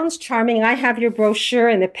sounds charming. I have your brochure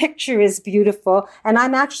and the picture is beautiful. And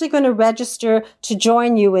I'm actually going to register to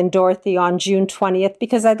join you and Dorothy on June 20th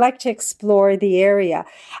because I'd like to explore the area.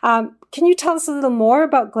 Can you tell us a little more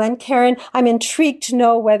about Glencairn? I'm intrigued to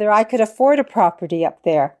know whether I could afford a property up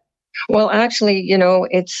there. Well, actually,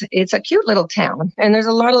 it's a cute little town, and there's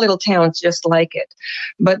a lot of little towns just like it.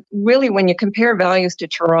 But really, when you compare values to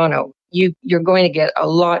Toronto, you're going to get a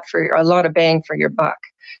lot of bang for your buck.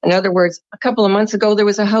 In other words, a couple of months ago, there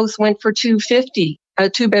was a house went for $250, a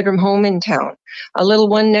 2-bedroom home in town. A little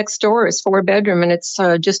one next door is 4-bedroom, and it's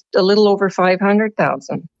just a little over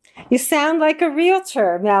 $500,000. You sound like a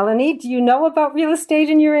realtor, Melanie. Do you know about real estate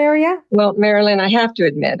in your area? Well, Marilyn, I have to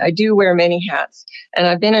admit, I do wear many hats, and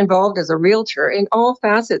I've been involved as a realtor in all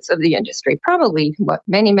facets of the industry, probably,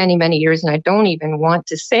 many, many, many years, and I don't even want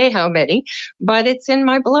to say how many, but it's in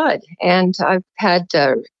my blood, and I've had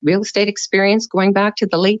real estate experience going back to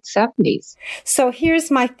the late 70s. So here's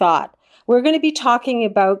my thought. We're going to be talking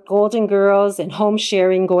about Golden Girls and home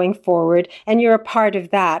sharing going forward, and you're a part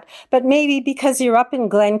of that. But maybe because you're up in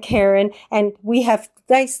Glencairn and we'd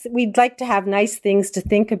like to have nice things to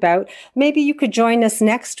think about, maybe you could join us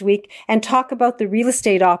next week and talk about the real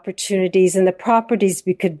estate opportunities and the properties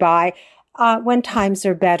we could buy when times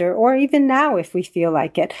are better, or even now if we feel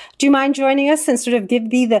like it. Do you mind joining us and sort of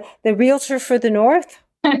be the realtor for the North?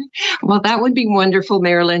 Well, that would be wonderful,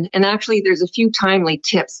 Marilyn. And actually, there's a few timely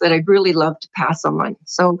tips that I'd really love to pass on.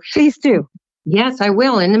 So please do. Yes, I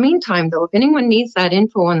will. In the meantime, though, if anyone needs that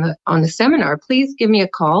info on the seminar, please give me a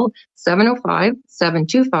call,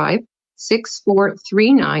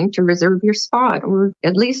 705-725-6439 to reserve your spot, or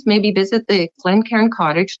at least maybe visit the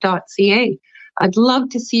glencairncottage.ca. I'd love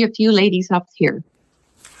to see a few ladies up here.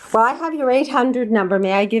 Well, I have your 800 number.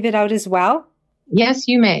 May I give it out as well? Yes,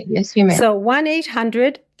 you may. Yes, you may. So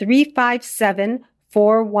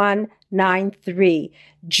 1-800-357-4193.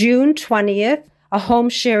 June 20th, a home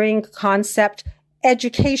sharing concept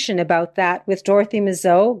education about that with Dorothy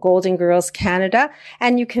Mazeau, Golden Girls Canada.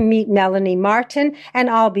 And you can meet Melanie Martin, and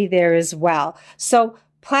I'll be there as well. So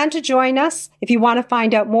plan to join us. If you want to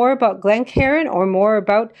find out more about Glencairn or more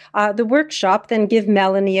about the workshop, then give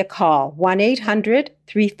Melanie a call.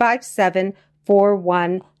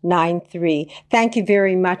 1-800-357-4193. Thank you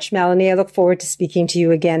very much, Melanie. I look forward to speaking to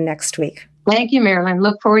you again next week. Thank you, Marilyn.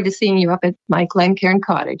 Look forward to seeing you up at my Glencairn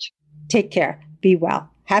cottage. Take care. Be well.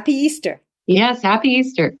 Happy Easter. Yes, happy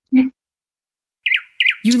Easter.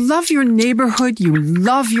 You love your neighborhood, you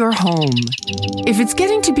love your home. If it's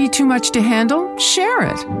getting to be too much to handle, share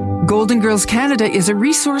it. Golden Girls Canada is a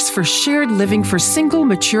resource for shared living for single,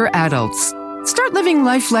 mature adults. Start living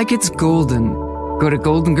life like it's golden. Go to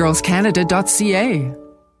goldengirlscanada.ca.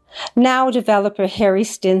 Now developer Harry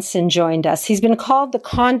Stinson joined us. He's been called the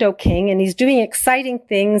Condo King, and he's doing exciting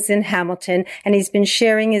things in Hamilton, and he's been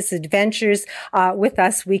sharing his adventures with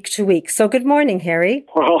us week to week. So good morning, Harry.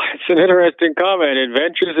 Well, it's an interesting comment.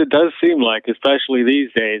 Adventures, it does seem like, especially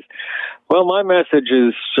these days. Well, my message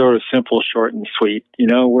is sort of simple, short, and sweet. You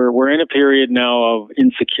know, we're in a period now of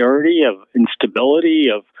insecurity, of instability,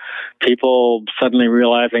 of people suddenly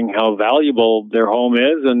realizing how valuable their home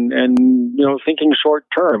is and you know, thinking short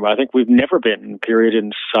term. I think we've never been in a period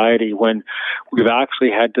in society when we've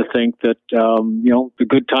actually had to think that, you know, the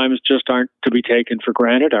good times just aren't to be taken for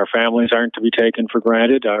granted. Our families aren't to be taken for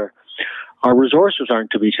granted. Our resources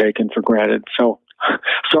aren't to be taken for granted. So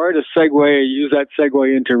sorry to use that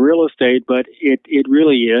segue into real estate, but it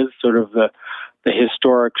really is sort of the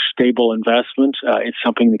historic, stable investment. It's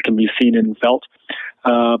something that can be seen and felt.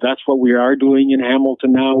 That's what we are doing in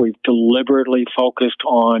Hamilton now. We've deliberately focused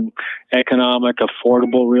on economic,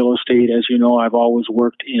 affordable real estate. As you know, I've always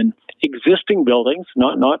worked in existing buildings,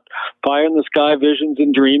 not pie-in-the-sky visions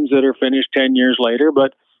and dreams that are finished 10 years later,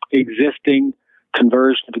 but existing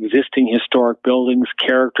conversion of existing historic buildings,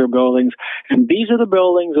 character buildings. And these are the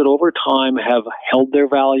buildings that over time have held their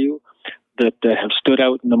value, that have stood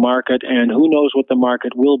out in the market, and who knows what the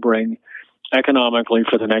market will bring economically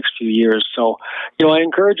for the next few years. So, you know, I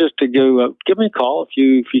encourage us to give me a call if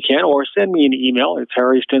you can, or send me an email. It's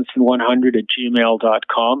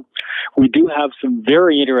harrystinson100@gmail.com. We do have some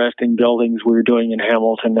very interesting buildings we're doing in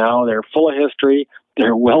Hamilton now. They're full of history.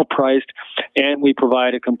 They're well priced, and we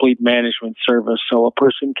provide a complete management service so a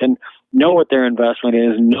person can know what their investment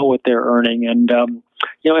is, know what they're earning, and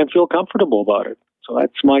you know, and feel comfortable about it. So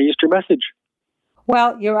that's my Easter message.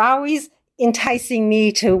 Well, you're always enticing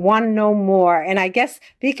me to want to know more. And I guess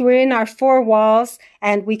we're in our four walls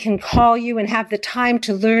and we can call you and have the time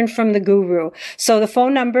to learn from the guru. So the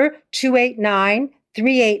phone number,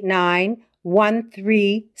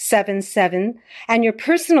 289-389-1377, and your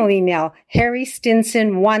personal email,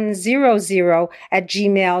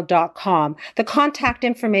 harrystinson100@gmail.com. The contact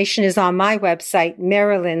information is on my website,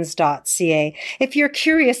 marilyns.ca. If you're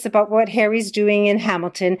curious about what Harry's doing in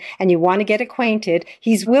Hamilton and you want to get acquainted,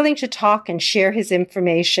 he's willing to talk and share his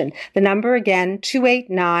information. The number again,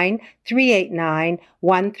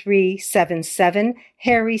 289-389-1377,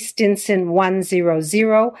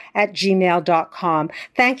 harrystinson100@gmail.com.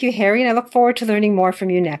 Thank you, Harry, and I look forward to learning more from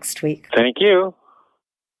you next week. Thank you.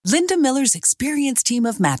 Linda Miller's experienced team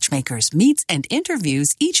of matchmakers meets and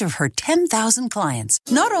interviews each of her 10,000 clients.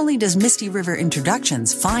 Not only does Misty River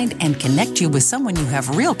Introductions find and connect you with someone you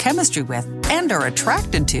have real chemistry with and are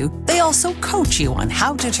attracted to, they also coach you on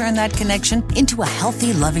how to turn that connection into a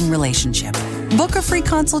healthy, loving relationship. Book a free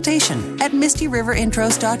consultation at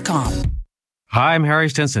MistyRiverIntros.com. Hi, I'm Harry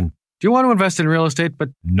Stinson. Do you want to invest in real estate but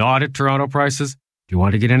not at Toronto prices? Do you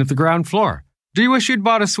want to get in at the ground floor? Do you wish you'd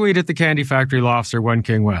bought a suite at the Candy Factory Lofts or One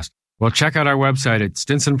King West? Well, check out our website at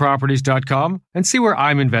stinsonproperties.com and see where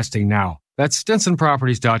I'm investing now. That's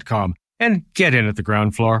stinsonproperties.com and get in at the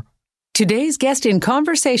ground floor. Today's guest in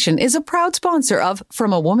conversation is a proud sponsor of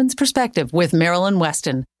From a Woman's Perspective with Marilyn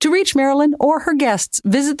Weston. To reach Marilyn or her guests,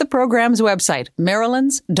 visit the program's website,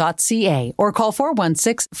 marilyns.ca, or call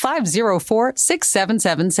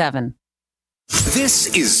 416-504-6777. This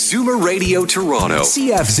is Zoomer Radio Toronto,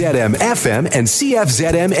 CFZM FM and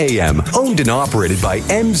CFZM AM, owned and operated by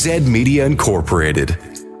MZ Media Incorporated.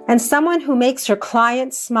 And someone who makes her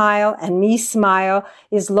clients smile and me smile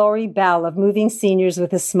is Lori Bell of Moving Seniors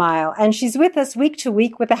with a Smile. And she's with us week to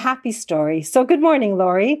week with a happy story. So good morning,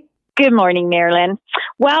 Lori. Good morning, Marilyn.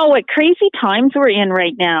 Wow, what crazy times we're in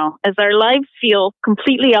right now. As our lives feel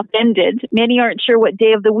completely upended, many aren't sure what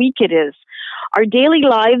day of the week it is. Our daily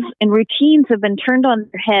lives and routines have been turned on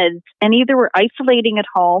their heads, and either we're isolating at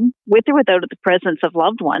home, with or without the presence of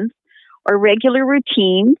loved ones, or regular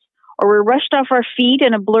routines, or we're rushed off our feet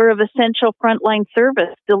in a blur of essential frontline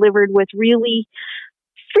service delivered with really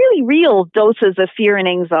real doses of fear and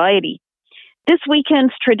anxiety. This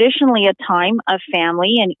weekend's traditionally a time of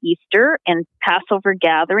family and Easter and Passover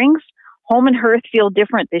gatherings. Home and hearth feel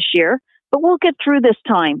different this year, but we'll get through this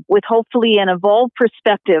time with hopefully an evolved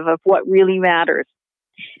perspective of what really matters.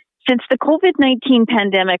 Since the COVID-19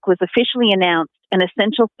 pandemic was officially announced and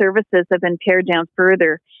essential services have been pared down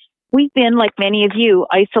further, we've been, like many of you,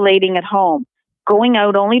 isolating at home, going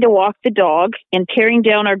out only to walk the dog and paring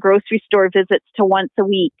down our grocery store visits to once a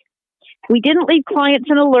week. We didn't leave clients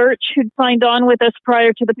in a lurch who'd signed on with us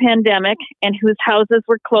prior to the pandemic and whose houses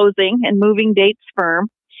were closing and moving dates firm.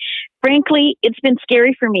 Frankly, it's been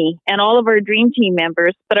scary for me and all of our Dream Team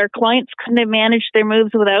members, but our clients couldn't have managed their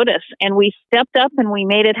moves without us, and we stepped up and we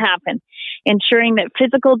made it happen, ensuring that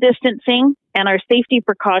physical distancing and our safety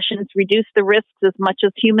precautions reduce the risks as much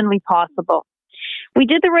as humanly possible. We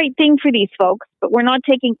did the right thing for these folks, but we're not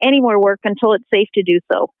taking any more work until it's safe to do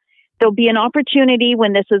so. There'll be an opportunity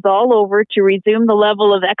when this is all over to resume the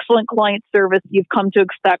level of excellent client service you've come to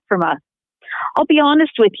expect from us. I'll be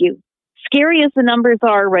honest with you. Scary as the numbers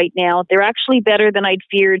are right now, they're actually better than I'd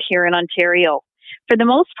feared here in Ontario. For the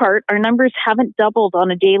most part, our numbers haven't doubled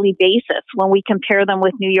on a daily basis when we compare them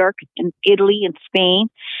with New York and Italy and Spain.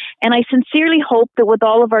 And I sincerely hope that with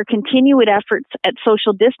all of our continued efforts at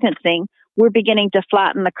social distancing, we're beginning to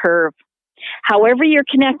flatten the curve. However you're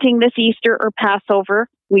connecting this Easter or Passover,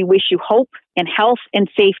 we wish you hope and health and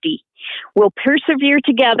safety. We'll persevere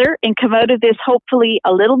together and come out of this hopefully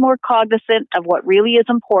a little more cognizant of what really is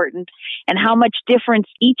important and how much difference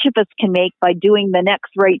each of us can make by doing the next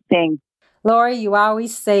right thing. Lori, you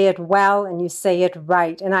always say it well and you say it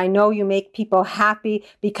right. And I know you make people happy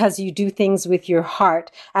because you do things with your heart,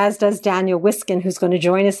 as does Daniel Wiskin, who's going to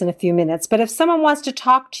join us in a few minutes. But if someone wants to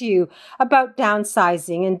talk to you about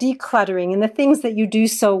downsizing and decluttering and the things that you do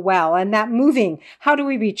so well and that moving, how do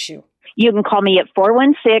we reach you? You can call me at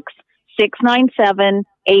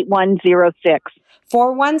 416-697-8106.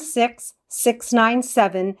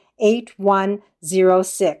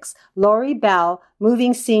 416-697-8106. Lori Bell,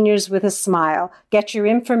 Moving Seniors with a Smile. Get your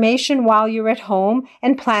information while you're at home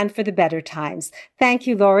and plan for the better times. Thank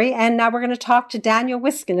you, Lori. And now we're going to talk to Daniel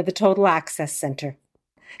Wiskin of the Total Access Center.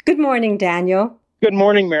 Good morning, Daniel. Good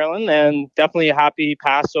morning, Marilyn, and definitely a happy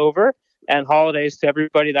Passover and holidays to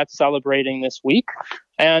everybody that's celebrating this week.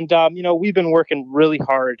 And, we've been working really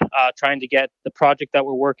hard trying to get the project that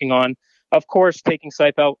we're working on, of course, taking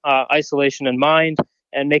site isolation in mind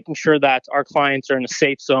and making sure that our clients are in a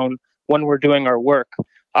safe zone when we're doing our work.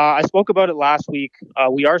 I spoke about it last week.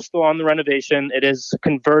 We are still on the renovation. It is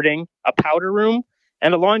converting a powder room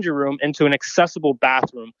and a laundry room into an accessible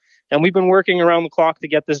bathroom. And we've been working around the clock to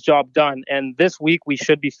get this job done. And this week, we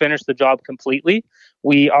should be finished the job completely.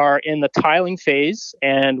 We are in the tiling phase,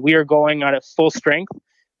 and we are going at it full strength.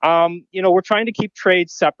 We're trying to keep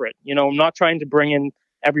trades separate. I'm not trying to bring in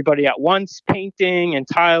everybody at once, painting and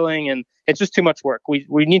tiling, and it's just too much work. We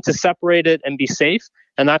need to separate it and be safe,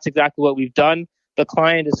 and that's exactly what we've done. The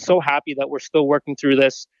client is so happy that we're still working through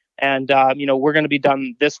this, and we're going to be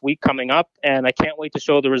done this week coming up, and I can't wait to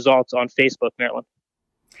show the results on Facebook, Marilyn.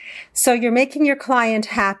 So you're making your client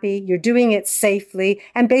happy, you're doing it safely,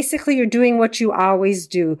 and basically you're doing what you always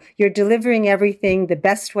do. You're delivering everything the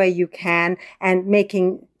best way you can and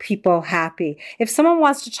making people happy. If someone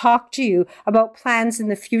wants to talk to you about plans in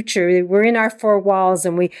the future, we're in our four walls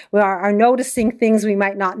and we are noticing things we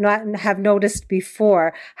might not have noticed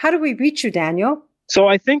before. How do we reach you, Daniel? So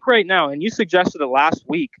I think right now, and you suggested it last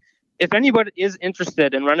week, if anybody is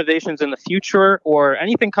interested in renovations in the future or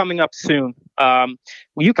anything coming up soon,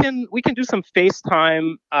 we can do some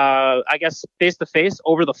FaceTime, face-to-face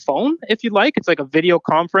over the phone if you'd like. It's like a video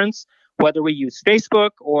conference, whether we use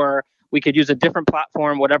Facebook or we could use a different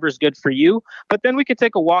platform, whatever's good for you. But then we could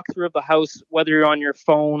take a walkthrough of the house, whether you're on your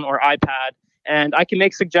phone or iPad, and I can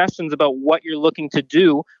make suggestions about what you're looking to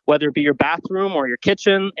do, whether it be your bathroom or your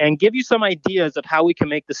kitchen, and give you some ideas of how we can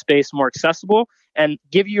make the space more accessible and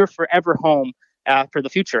give you your forever home for the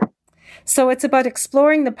future. So it's about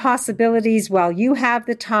exploring the possibilities while you have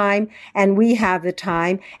the time and we have the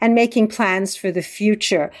time and making plans for the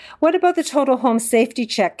future. What about the Total Home Safety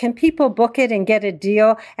Check? Can people book it and get a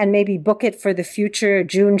deal and maybe book it for the future,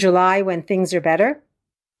 June, July, when things are better?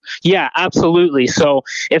 Yeah, absolutely. So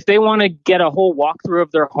if they want to get a whole walkthrough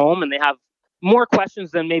of their home and they have more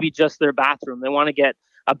questions than maybe just their bathroom, they want to get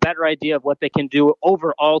a better idea of what they can do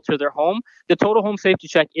overall to their home, the Total Home Safety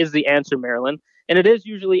Check is the answer, Marilyn. And it is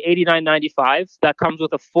usually $89.95. That comes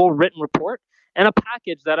with a full written report and a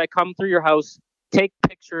package that I come through your house, take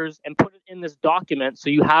pictures, and put it in this document so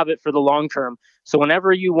you have it for the long term. So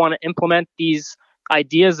whenever you want to implement these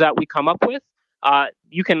ideas that we come up with,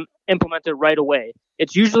 you can implement it right away.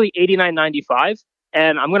 It's usually $89.95.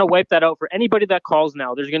 And I'm going to wipe that out for anybody that calls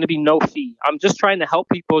now. There's going to be no fee. I'm just trying to help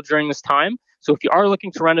people during this time. So if you are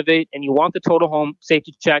looking to renovate and you want the Total Home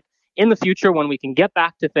Safety Check in the future when we can get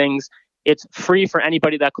back to things, it's free for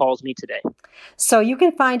anybody that calls me today. So you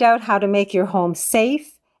can find out how to make your home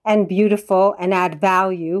safe and beautiful and add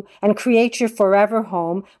value and create your forever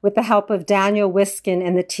home with the help of Daniel Wiskin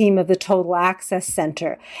and the team of the Total Access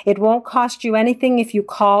Center. It won't cost you anything if you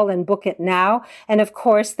call and book it now. And of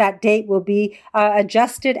course, that date will be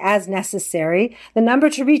adjusted as necessary. The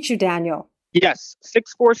number to reach you, Daniel. Yes,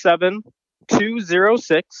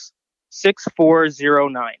 647-206-6409.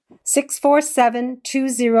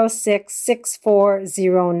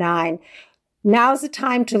 647-206-6409. Now's the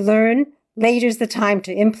time to learn. Later's the time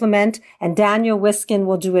to implement, and Daniel Wiskin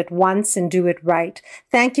will do it once and do it right.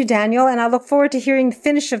 Thank you, Daniel, and I look forward to hearing the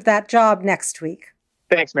finish of that job next week.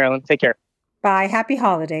 Thanks, Marilyn. Take care. Bye. Happy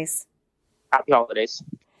holidays. Happy holidays.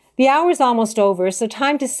 The hour's almost over, so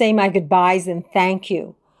time to say my goodbyes and thank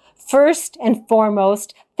you. First and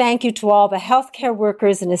foremost, thank you to all the healthcare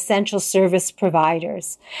workers and essential service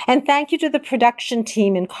providers. And thank you to the production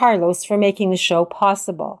team and Carlos for making the show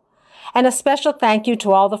possible. And a special thank you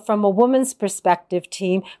to all the From a Woman's Perspective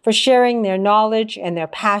team for sharing their knowledge and their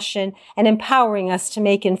passion and empowering us to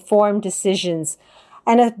make informed decisions.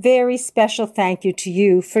 And a very special thank you to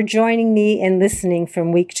you for joining me and listening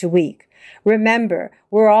from week to week. Remember,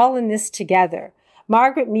 we're all in this together.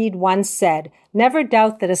 Margaret Mead once said, "Never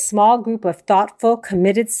doubt that a small group of thoughtful,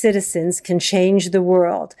 committed citizens can change the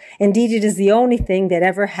world. Indeed, it is the only thing that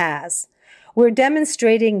ever has." We're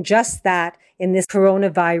demonstrating just that in this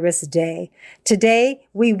coronavirus day. Today,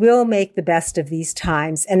 we will make the best of these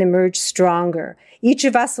times and emerge stronger. Each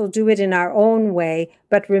of us will do it in our own way,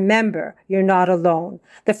 but remember, you're not alone.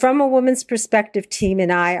 The From a Woman's Perspective team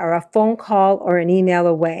and I are a phone call or an email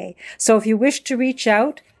away. So if you wish to reach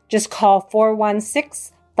out, just call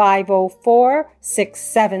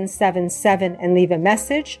 416-504-6777 and leave a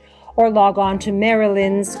message, or log on to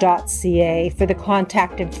marilyns.ca for the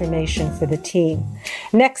contact information for the team.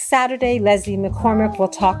 Next Saturday, Leslie McCormick will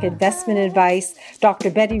talk investment advice. Dr.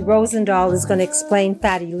 Betty Rosendahl is going to explain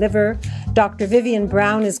fatty liver. Dr. Vivian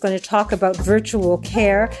Brown is going to talk about virtual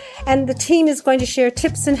care. And the team is going to share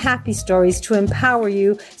tips and happy stories to empower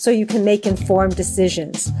you so you can make informed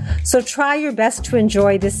decisions. So try your best to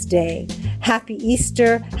enjoy this day. Happy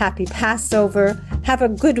Easter, happy Passover. Have a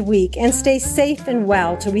good week and stay safe and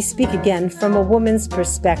well till we speak again from a woman's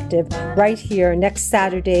perspective right here next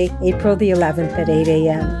Saturday, April the 11th at 8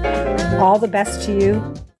 a.m. All the best to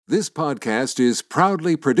you. This podcast is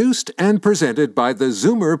proudly produced and presented by the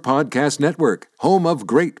Zoomer Podcast Network, home of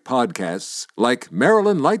great podcasts like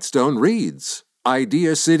Marilyn Lightstone Reads,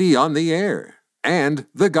 Idea City on the Air, and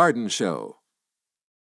The Garden Show.